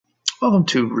Welcome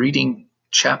to Reading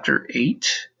Chapter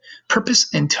 8,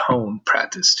 Purpose and Tone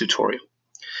Practice Tutorial.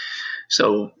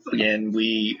 So again,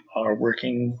 we are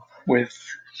working with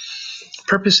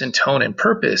purpose and tone, and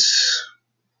purpose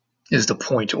is the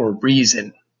point or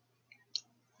reason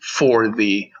for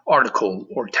the article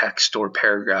or text or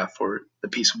paragraph or the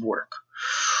piece of work.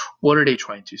 What are they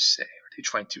trying to say? Are they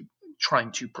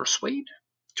trying to persuade,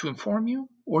 to inform you,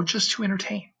 or just to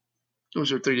entertain?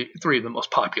 Those are three of the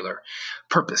most popular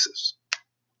purposes.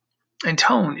 And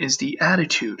tone is the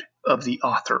attitude of the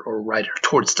author or writer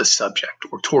towards the subject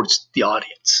or towards the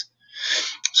audience.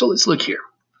 So let's look here.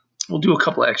 We'll do a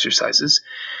couple of exercises,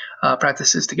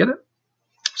 practices together.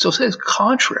 So it says,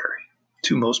 contrary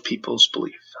to most people's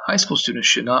belief, high school students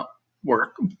should not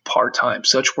work part-time.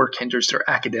 Such work hinders their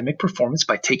academic performance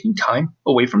by taking time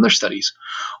away from their studies.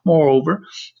 Moreover,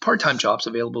 part-time jobs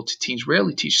available to teens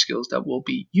rarely teach skills that will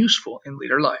be useful in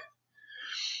later life.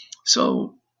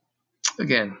 So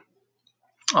again,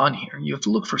 on here, you have to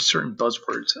look for certain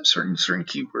buzzwords, certain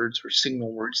keywords or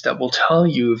signal words that will tell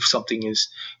you if something is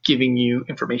giving you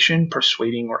information,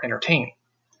 persuading, or entertaining.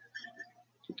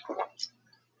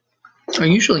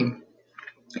 And usually,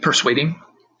 persuading,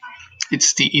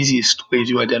 it's the easiest way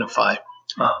to identify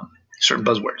certain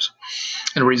buzzwords.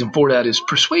 And the reason for that is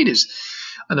persuade is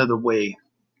another way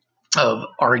of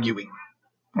arguing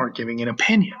or giving an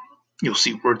opinion. You'll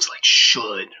see words like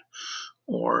should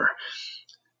or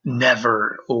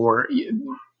never or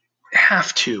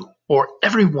have to or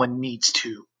everyone needs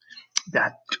to,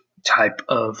 that type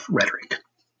of rhetoric.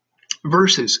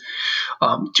 Versus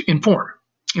to inform.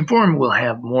 Inform will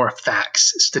have more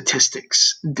facts,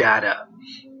 statistics, data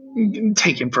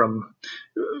taken from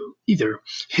either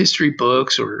history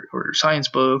books or science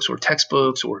books or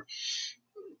textbooks or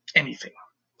anything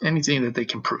that they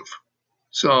can prove.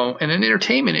 So, and an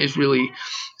entertainment is really,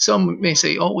 some may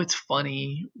say, oh, it's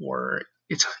funny or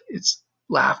it's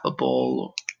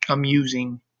laughable,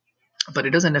 amusing, but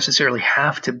it doesn't necessarily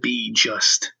have to be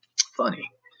just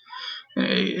funny.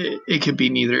 It could be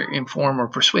neither inform or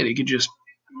persuade. It could just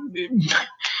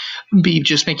be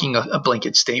just making a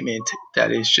blanket statement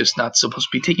that is just not supposed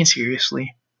to be taken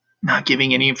seriously, not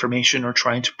giving any information or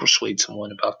trying to persuade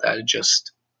someone about that.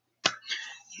 Just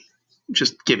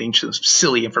giving just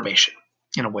silly information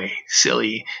in a way.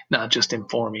 Silly, not just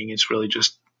informing. It's really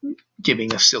just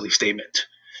giving a silly statement.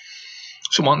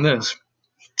 So on this,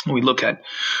 we look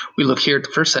here at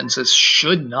the first sentence says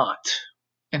should not,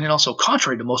 and then also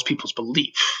contrary to most people's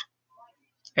belief.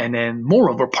 And then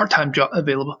moreover, part-time job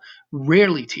available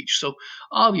rarely teach. So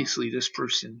obviously this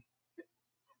person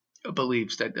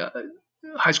believes that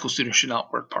high school students should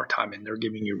not work part-time, and they're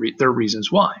giving you their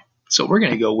reasons why. So we're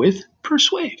going to go with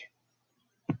persuade.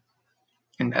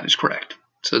 And that is correct.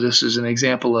 So this is an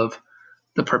example of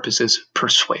the purpose is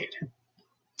persuade.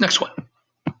 Next one.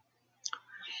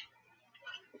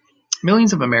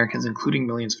 Millions of Americans, including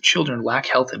millions of children, lack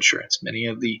health insurance. Many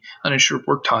of the uninsured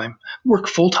work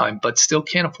full-time, but still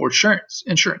can't afford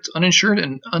insurance. Uninsured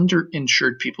and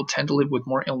underinsured people tend to live with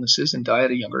more illnesses and die at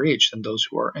a younger age than those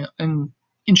who are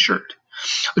insured.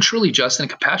 A truly just and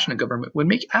compassionate government would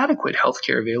make adequate health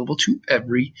care available to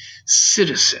every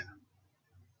citizen.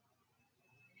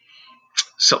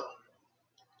 So,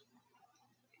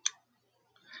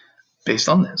 based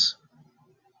on this,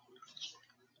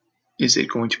 is it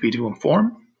going to be to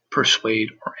inform, persuade,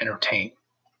 or entertain?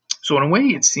 So in a way,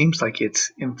 it seems like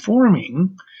it's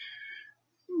informing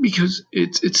because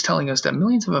it's telling us that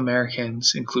millions of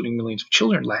Americans, including millions of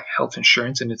children, lack health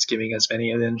insurance, and it's giving us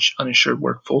many of the uninsured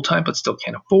work full-time but still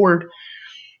can't afford.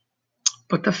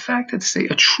 But the fact that, say,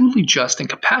 a truly just and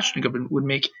compassionate government would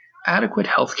make adequate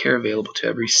health care available to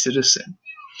every citizen.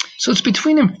 So it's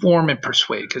between inform and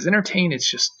persuade, because entertain, it's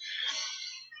just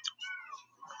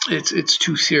it's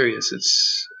too serious.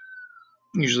 It's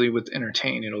usually with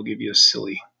entertain, it'll give you a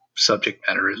silly subject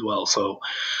matter as well. So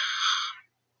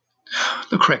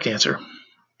the correct answer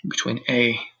between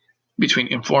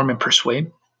inform and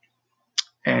persuade,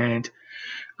 and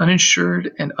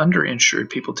uninsured and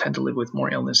underinsured people tend to live with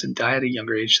more illness and die at a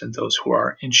younger age than those who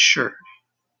are insured.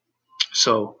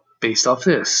 So based off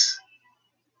this,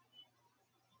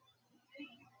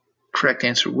 correct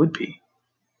answer would be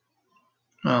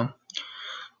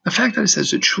the fact that it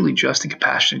says a truly just and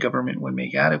compassionate government would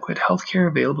make adequate health care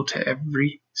available to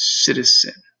every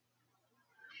citizen.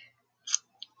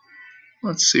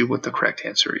 Let's see what the correct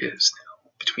answer is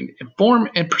now between inform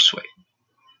and persuade.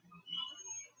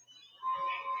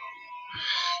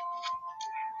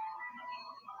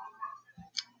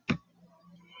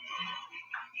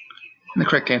 And the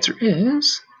correct answer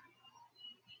is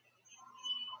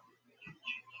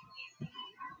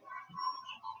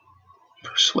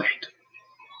persuade. persuade.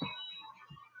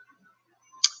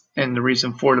 And the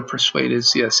reason for the persuade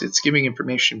is, yes, it's giving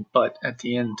information, but at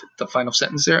the end, the final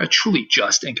sentence there, a truly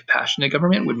just and compassionate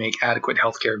government would make adequate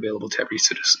health care available to every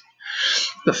citizen.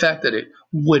 The fact that it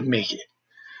would make it.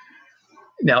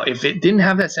 Now, if it didn't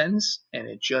have that sentence and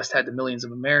it just had the millions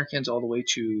of Americans all the way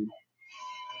to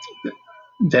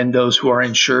then those who are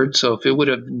insured, so if it would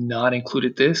have not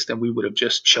included this, then we would have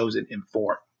just chosen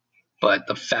inform. But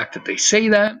the fact that they say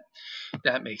that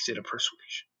makes it a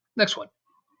persuasion. Next one.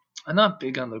 I'm not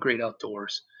big on the great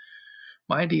outdoors.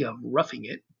 My idea of roughing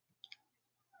it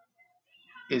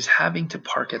is having to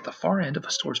park at the far end of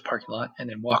a store's parking lot and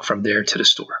then walk from there to the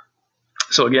store.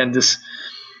 So again, it's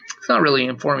not really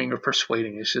informing or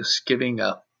persuading. It's just giving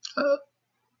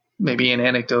maybe an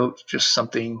anecdote, just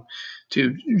something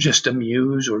to just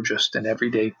amuse or just an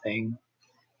everyday thing,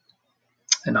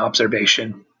 an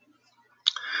observation.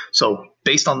 So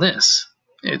based on this,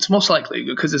 it's most likely,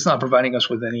 because it's not providing us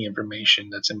with any information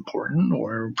that's important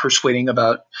or persuading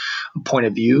about a point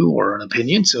of view or an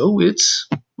opinion, so it's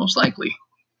most likely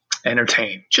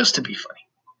entertain, just to be funny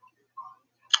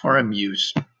or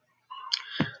amuse.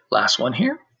 Last one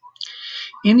here.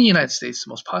 In the United States, the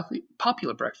most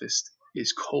popular breakfast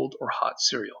is cold or hot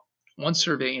cereal. One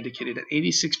survey indicated that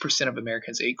 86% of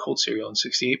Americans ate cold cereal and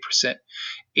 68%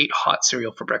 ate hot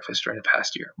cereal for breakfast during the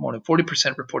past year. More than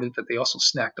 40% reported that they also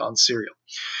snacked on cereal.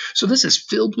 So this is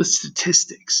filled with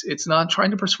statistics. It's not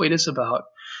trying to persuade us about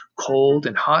cold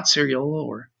and hot cereal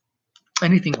or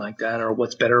anything like that, or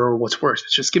what's better or what's worse.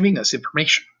 It's just giving us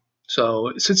information.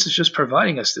 So since it's just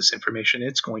providing us this information,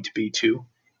 it's going to be to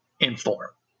inform.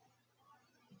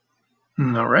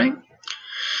 All right.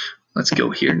 Let's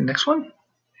go here to the next one.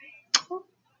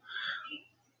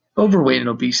 Overweight and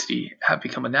obesity have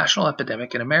become a national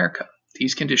epidemic in America.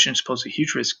 These conditions pose a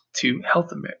huge risk to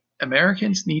health.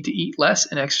 Americans need to eat less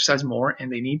and exercise more, and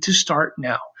they need to start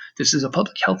now. This is a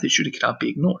public health issue that cannot be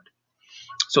ignored.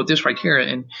 So this right here,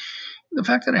 and the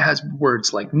fact that it has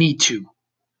words like need to,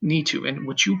 and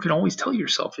what you can always tell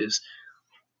yourself is,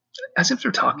 as if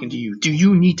they're talking to you, do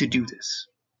you need to do this?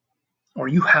 Or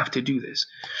you have to do this?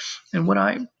 And what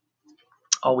I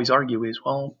always argue is,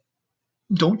 well,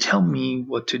 don't tell me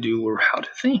what to do or how to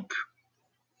think.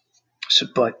 So,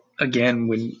 but again,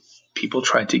 when people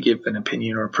try to give an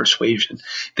opinion or a persuasion,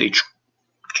 they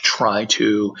try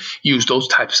to use those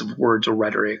types of words or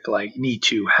rhetoric like need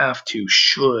to, have to,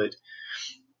 should.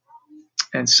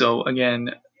 And so again,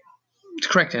 the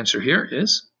correct answer here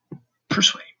is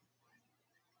persuade.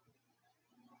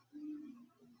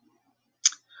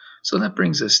 So that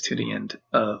brings us to the end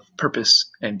of purpose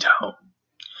and tone.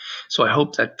 So I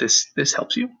hope that this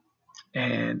helps you,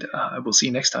 and I will see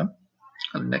you next time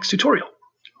on the next tutorial.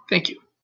 Thank you.